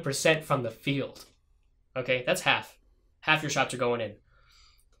 51% from the field. Okay, that's half. Half your shots are going in.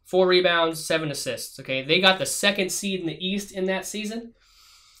 4 rebounds, 7 assists. Okay, they got the second seed in the East in that season.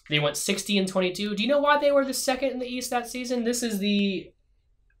 They went 60-22. Do you know why they were the second in the East that season? This is the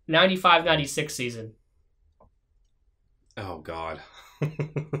 95-96 season. Oh, God.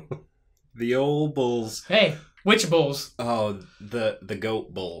 The old Bulls. Hey, which Bulls? Oh, the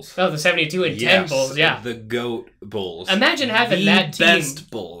GOAT Bulls. Oh, the 72-10 Bulls, yeah. The GOAT Bulls. Imagine having that team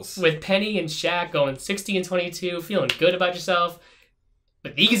best Bulls. With Penny and Shaq going 60-22, feeling good about yourself.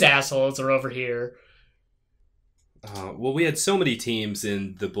 But these assholes are over here. Well, we had so many teams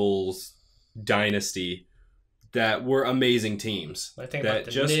in the Bulls dynasty that were amazing teams. I think about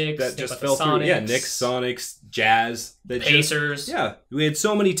the Knicks, that just fell through. Yeah, Knicks, Sonics, Jazz, Pacers. We had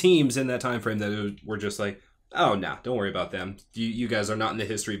so many teams in that time frame that were just like, oh, nah, don't worry about them. You guys are not in the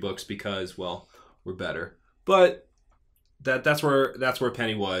history books because, well, we're better. But that's where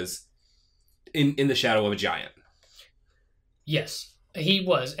Penny was in the shadow of a giant. Yes, he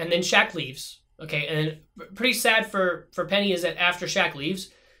was. And then Shaq leaves. Okay, and then pretty sad for Penny is that after Shaq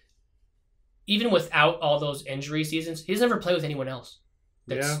leaves, even without all those injury seasons, he doesn't ever play with anyone else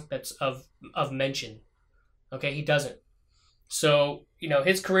that's of mention. Okay, he doesn't. So,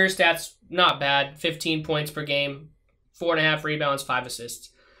 his career stats, not bad. 15 points per game, 4.5 rebounds, 5 assists.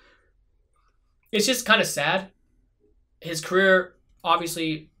 It's just kind of sad. His career,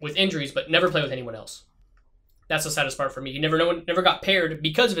 obviously, with injuries, but never played with anyone else. That's the saddest part for me. He never got paired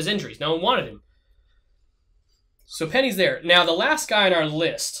because of his injuries. No one wanted him. So Penny's there. Now, the last guy on our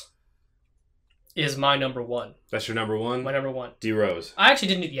list is my number one. That's your number one? My number one. D Rose. I actually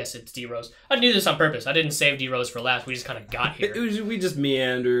didn't. Yes, it's D Rose. I didn't do this on purpose. I didn't save D Rose for last. We just kind of got here. We just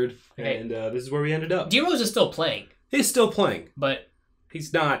meandered, and this is where we ended up. D Rose is still playing. He's still playing, but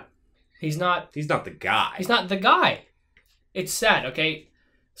he's not. He's not the guy. He's not the guy. It's sad. Okay,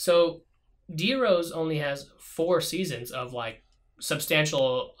 so D Rose only has 4 seasons of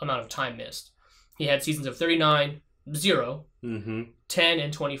substantial amount of time missed. He had seasons of 39, 0, 10,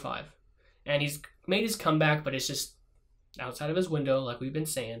 and 25. And he's made his comeback, but it's just outside of his window, like we've been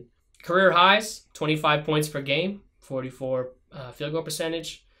saying. Career highs, 25 points per game, 44 field goal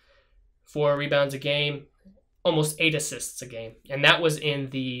percentage, 4 rebounds a game, almost 8 assists a game. And that was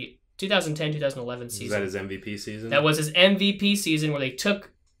in the 2010-2011 season. Was that his MVP season? That was his MVP season where they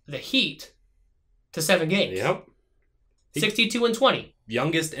took the Heat to 7 games. Yep. 62-20.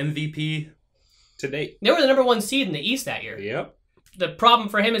 Youngest MVP to date. They were the number 1 seed in the East that year. Yep. The problem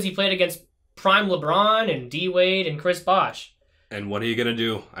for him is he played against prime LeBron and D Wade and Chris Bosh. And what are you gonna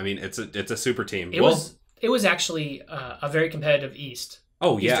do? I mean, it's a super team. It was actually a very competitive East.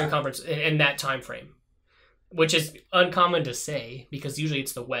 Oh yeah. Eastern Conference in that time frame, which is uncommon to say because usually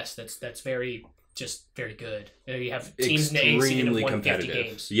it's the West that's very good. You have teams in the A seed that have won 50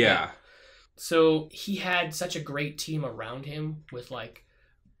 games. Yeah. So he had such a great team around him with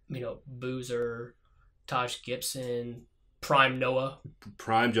Boozer, Taj Gibson, Prime Noah.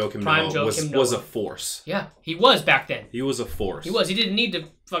 Prime Joakim Noah was a force. Yeah, he was back then. He was a force. He was. He didn't need to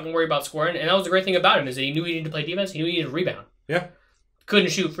fucking worry about scoring. And that was the great thing about him is that he knew he needed to play defense. He knew he needed to rebound. Yeah.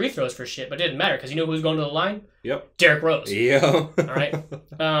 Couldn't shoot free throws for shit, but it didn't matter because you knew who was going to the line? Yep. Derrick Rose. Yeah. All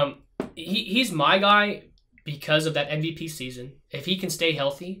right. He's my guy because of that MVP season. If he can stay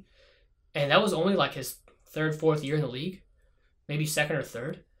healthy, and that was only his 3rd, 4th year in the league, maybe 2nd or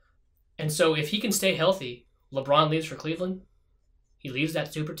 3rd. And so if he can stay healthy, LeBron leaves for Cleveland. He leaves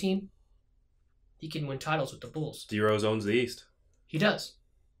that super team. He can win titles with the Bulls. D Rose owns the East. He does.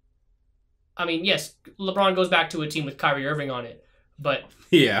 I mean, yes, LeBron goes back to a team with Kyrie Irving on it, but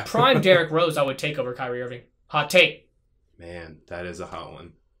yeah, prime Derrick Rose I would take over Kyrie Irving. Hot take. Man, that is a hot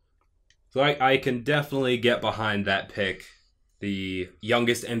one. So I can definitely get behind that pick. The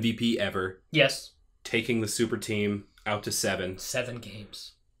youngest MVP ever. Yes. Taking the super team out to 7. 7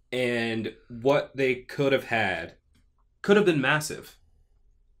 games. And what they could have had could have been massive.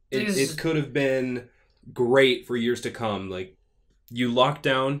 It could have been great for years to come. You lock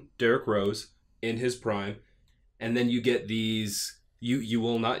down Derrick Rose in his prime, and then you get these. You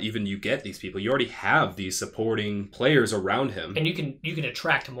will not even get these people. You already have these supporting players around him, and you can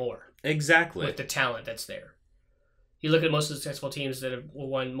attract more. Exactly with the talent that's there. You look at most of the successful teams that have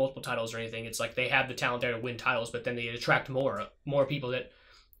won multiple titles or anything. It's they have the talent there to win titles, but then they attract more people that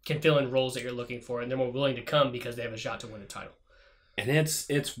can fill in roles that you're looking for, and they're more willing to come because they have a shot to win a title. And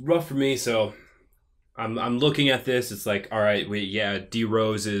it's rough for me, so I'm looking at this. It's like, all right, D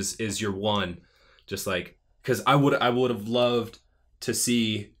Rose is your one, just like, because I would have loved to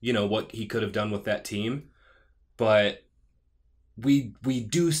see, you know, what he could have done with that team, but we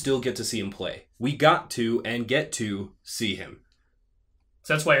do still get to see him play. We got to and get to see him.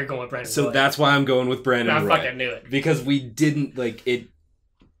 So that's why you're going with Brandon Roy. So that's why I'm going with Brandon Roy. I fucking knew it. Because we didn't, like, it.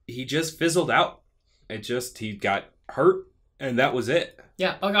 He just fizzled out. He got hurt, and that was it.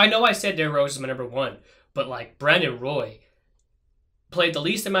 Yeah, I know I said Derrick Rose is my number one, but, like, Brandon Roy played the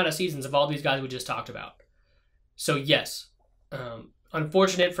least amount of seasons of all these guys we just talked about. So, yes,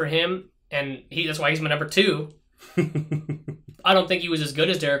 unfortunate for him, and that's why he's my number two. I don't think he was as good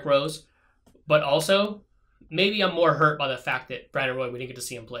as Derrick Rose, but also, maybe I'm more hurt by the fact that Brandon Roy, we didn't get to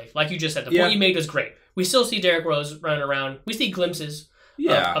see him play. Like you just said, the point you made was great. We still see Derrick Rose running around. We see glimpses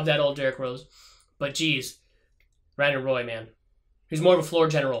of that old Derrick Rose. But, geez, Brandon Roy, man. He's more of a floor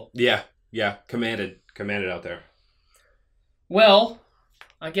general. Yeah. Commanded out there. Well,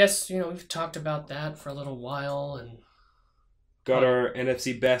 I guess, we've talked about that for a little while. And got our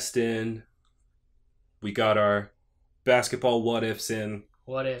NFC best in. We got our basketball what-ifs in.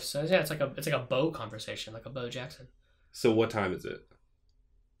 What-ifs. So, yeah, it's like a Bo conversation, like a Bo Jackson. So what time is it?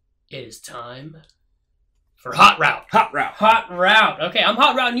 It is time for Hot Route. Hot Route. Hot Route. Okay, I'm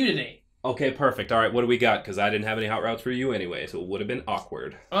Hot Routing you today. Okay, perfect. All right, what do we got? Because I didn't have any hot routes for you anyway, so it would have been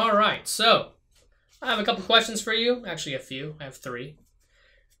awkward. All right, so I have a couple questions for you. Actually, a few. I have 3.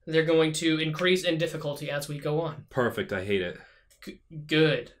 They're going to increase in difficulty as we go on. Perfect. I hate it.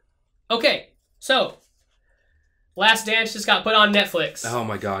 Good. Okay, so Last Dance just got put on Netflix. Oh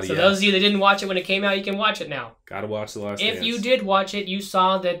my God, So those of you that didn't watch it when it came out, you can watch it now. Gotta watch The Last Dance. If you did watch it, you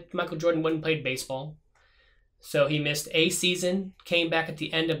saw that Michael Jordan wouldn't play baseball. So he missed a season, came back at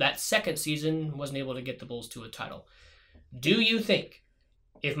the end of that second season, wasn't able to get the Bulls to a title. Do you think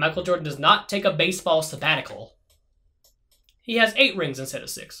if Michael Jordan does not take a baseball sabbatical, he has 8 rings instead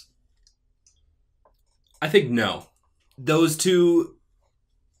of 6? I think no. Those 2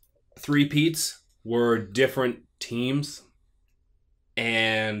 three-peats were different teams,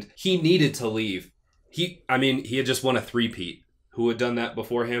 and he needed to leave. He had just won a 3-peat. Who had done that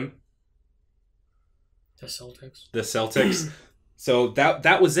before him? The Celtics. The Celtics. So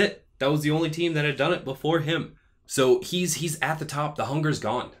that was it. That was the only team that had done it before him. So he's at the top. The hunger's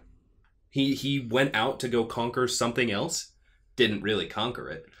gone. He went out to go conquer something else. Didn't really conquer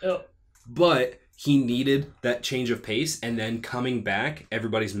it. Oh. But he needed that change of pace, and then coming back,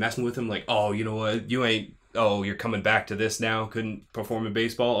 everybody's messing with him like, oh, you know what? You're coming back to this now. Couldn't perform in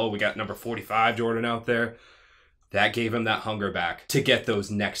baseball. Oh, we got number 45 Jordan out there. That gave him that hunger back to get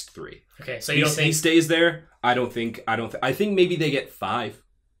those next 3. Okay, so you don't think he stays there? I think maybe they get 5,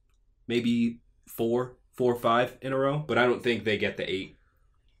 maybe 4 or 5 in a row, but I don't think they get the 8.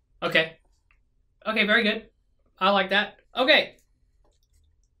 Okay, very good. I like that. Okay,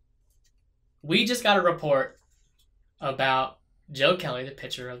 we just got a report about Joe Kelly, the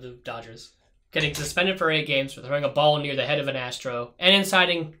pitcher of the Dodgers, getting suspended for 8 games for throwing a ball near the head of an Astro and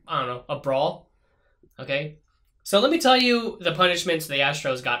inciting, a brawl. Okay. So let me tell you the punishments the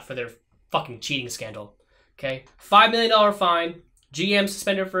Astros got for their fucking cheating scandal. Okay? $5 million fine, GM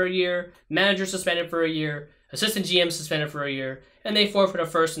suspended for a year, manager suspended for a year, assistant GM suspended for a year, and they forfeit a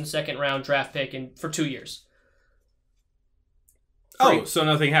first and second round draft pick for 2 years. Oh, so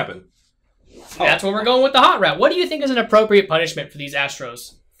nothing happened. That's where we're going with the hot route. What do you think is an appropriate punishment for these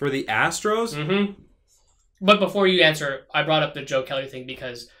Astros? For the Astros? Mm-hmm. But before you answer, I brought up the Joe Kelly thing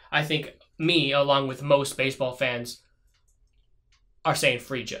because I think me, along with most baseball fans, are saying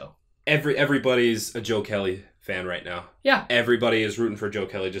free Joe. Everybody's a Joe Kelly fan right now. Yeah. Everybody is rooting for Joe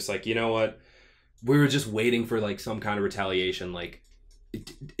Kelly. Just like, you know what? We were just waiting for like some kind of retaliation. Like,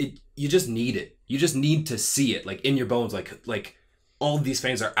 you just need it. You just need to see it, like in your bones. Like all of these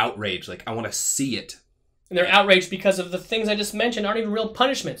fans are outraged. Like, I want to see it. And they're outraged because of the things I just mentioned aren't even real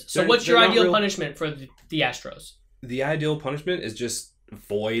punishments. So what's your ideal punishment for the Astros? The ideal punishment is just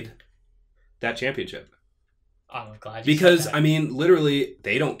void that championship. I'm glad you said that. Literally,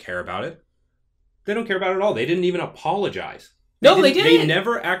 they don't care about it. They don't care about it at all. They didn't even apologize. No, they didn't. They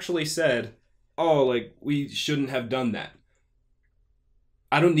never actually said, "Oh, like we shouldn't have done that."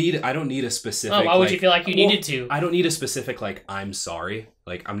 I don't need a specific. Oh, why would you feel like you needed to? I don't need a specific like I'm sorry.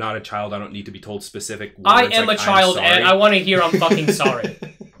 Like I'm not a child. I don't need to be told specific words. I am a child, and I want to hear I'm fucking sorry.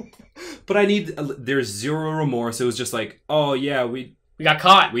 But there's zero remorse. It was just like, oh yeah, we got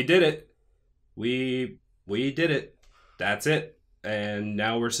caught. We did it. We did it. That's it. And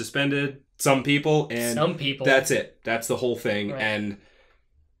now we're suspended. Some people. That's it. That's the whole thing. Right. And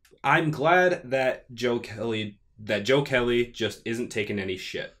I'm glad that Joe Kelly that Joe Kelly just isn't taking any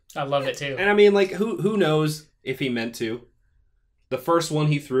shit. I love it too. And I mean, like, who knows if he meant to? The first one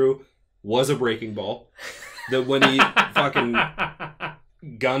he threw was a breaking ball. When he fucking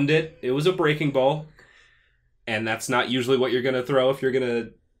gunned it, it was a breaking ball. And that's not usually what you're going to throw if you're going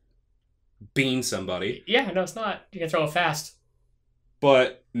to bean somebody. Yeah, no, it's not. You can throw it fast.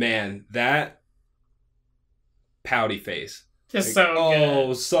 But, man, that pouty face. Just like, so oh,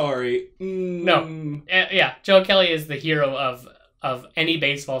 good. sorry. No. Yeah, Joe Kelly is the hero of any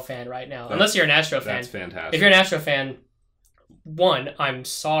baseball fan right now. Unless you're an Astro fan. That's fantastic. If you're an Astro fan, one, I'm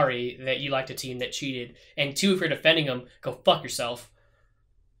sorry that you liked a team that cheated. And two, if you're defending them, go fuck yourself.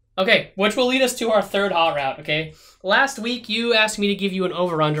 Okay, which will lead us to our third hot route, okay? Last week, you asked me to give you an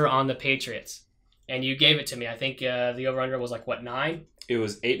over-under on the Patriots. And you gave it to me. I think the over-under was like, what, 9? It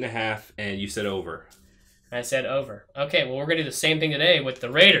was 8.5, and you said over. I said over. Okay, well, we're going to do the same thing today with the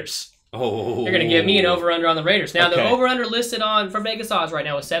Raiders. Oh. You're going to give me an over-under on the Raiders. Now, Okay. the over-under listed for Vegas odds right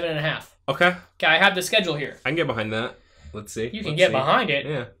now is 7.5. Okay. Okay, I have the schedule here. I can get behind that. Let's see. You can get behind it.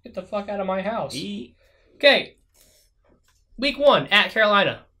 Yeah. Get the fuck out of my house. Okay. Week 1, at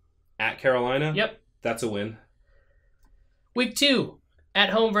Carolina. At Carolina? Yep. That's a win. Week 2,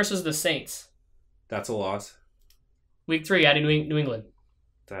 at home versus the Saints. That's a loss. Week 3, at New England.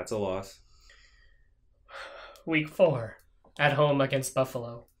 That's a loss. Week 4, at home against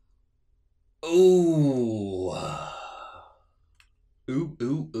Buffalo. Ooh.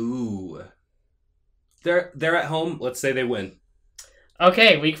 Ooh. They're at home. Let's say they win.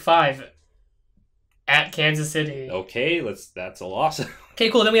 Okay, week 5, at Kansas City. Okay, that's a loss. Okay,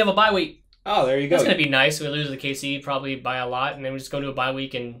 cool. Then we have a bye week. Oh, there you go. That's going to be nice. We lose to KC probably by a lot, and then we just go to a bye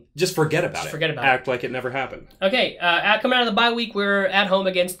week and just forget about it. Forget about it. Act like it never happened. Okay, coming out of the bye week, we're at home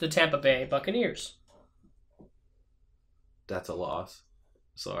against the Tampa Bay Buccaneers. That's a loss.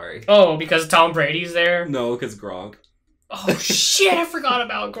 Sorry. Oh, because Tom Brady's there? No, because Gronk. Oh, shit, I forgot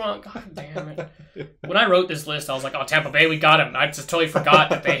about Gronk. God damn it. When I wrote this list, I was like, oh, Tampa Bay, we got him. I just totally forgot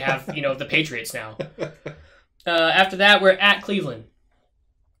that they have, the Patriots now. After that, we're at Cleveland.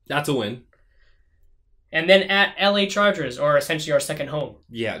 That's a win. And then at LA Chargers, or essentially our second home.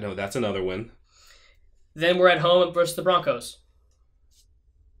 Yeah, no, that's another win. Then we're at home versus the Broncos.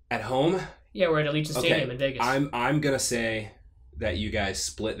 At home? Yeah, we're at Allegiant Stadium in Vegas. I'm gonna say that you guys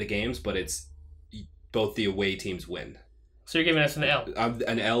split the games, but it's both the away teams win. So you're giving us an L.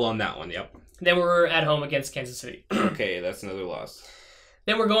 An L on that one, yep. Then we're at home against Kansas City. Okay, that's another loss.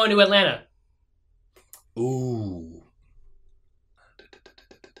 Then we're going to Atlanta. Ooh.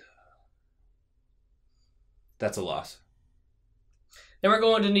 That's a loss. Then we're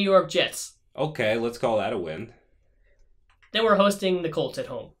going to New York Jets. Okay, let's call that a win. Then we're hosting the Colts at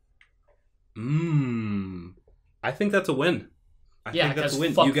home. I think that's a win. I think that's a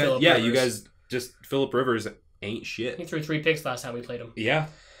win. Fuck You guys, Phillip yeah, Rivers. you guys just Phillip Rivers ain't shit. He threw 3 picks last time we played him. Yeah.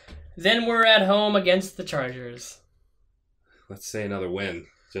 Then we're at home against the Chargers. Let's say another win.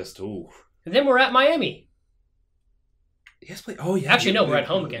 Just ooh. And then we're at Miami. Yes, play. Oh yeah. Actually, no, we're at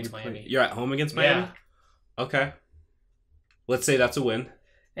home against Miami. You're at home against Miami? Yeah. Okay. Let's say that's a win.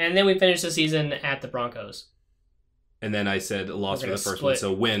 And then we finish the season at the Broncos. And then I said a loss We're for the gonna first split. one.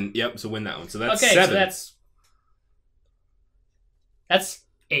 So win. Yep, so win that one. So that's Okay, 7. so that's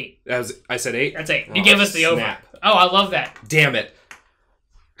 8. I said 8? That's 8. Oh, You gave us the over. snap. Oh, I love that. Damn it.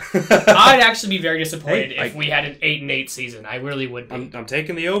 I'd actually be very disappointed Hey, if we had an 8-8 season. I really would be. I'm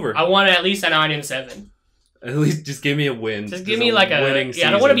taking the over. I want at least a 9-7. At least just give me a win. Just give me like a winning yeah. season.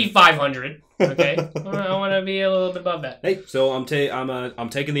 I don't want to be 500. Okay, I want to be a little bit above that. Hey, so I'm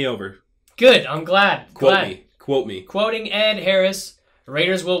taking the over. Good. I'm glad. Quote me. Quoting Ed Harris,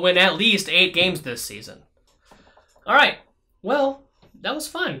 Raiders will win at least 8 games this season. All right. Well, that was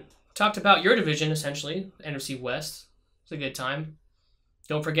fun. Talked about your division essentially, NFC West. It's a good time.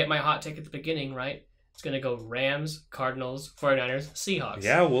 Don't forget my hot take at the beginning, right? It's gonna go Rams, Cardinals, 49ers, Seahawks.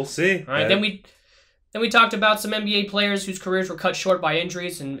 Yeah, we'll see. All right. Then we talked about some NBA players whose careers were cut short by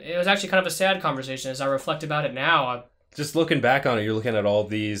injuries, and it was actually kind of a sad conversation as I reflect about it now. Just looking back on it, you're looking at all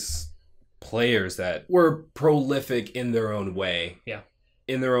these players that were prolific in their own way. Yeah.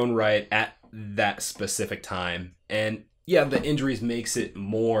 In their own right at that specific time. And yeah, the injuries makes it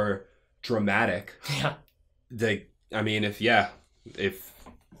more dramatic. Yeah. If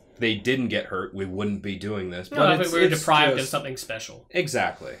they didn't get hurt, we wouldn't be doing this. No, But we were deprived of something special.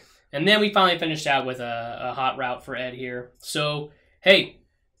 Exactly. And then we finally finished out with a hot route for Ed here. So, hey,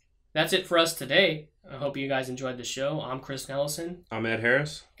 that's it for us today. I hope you guys enjoyed the show. I'm Chris Nelson. I'm Ed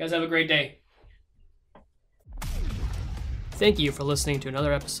Harris. You guys have a great day. Thank you for listening to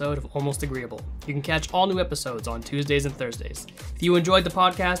another episode of Almost Agreeable. You can catch all new episodes on Tuesdays and Thursdays. If you enjoyed the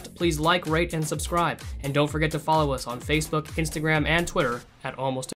podcast, please like, rate, and subscribe. And don't forget to follow us on Facebook, Instagram, and Twitter at Almost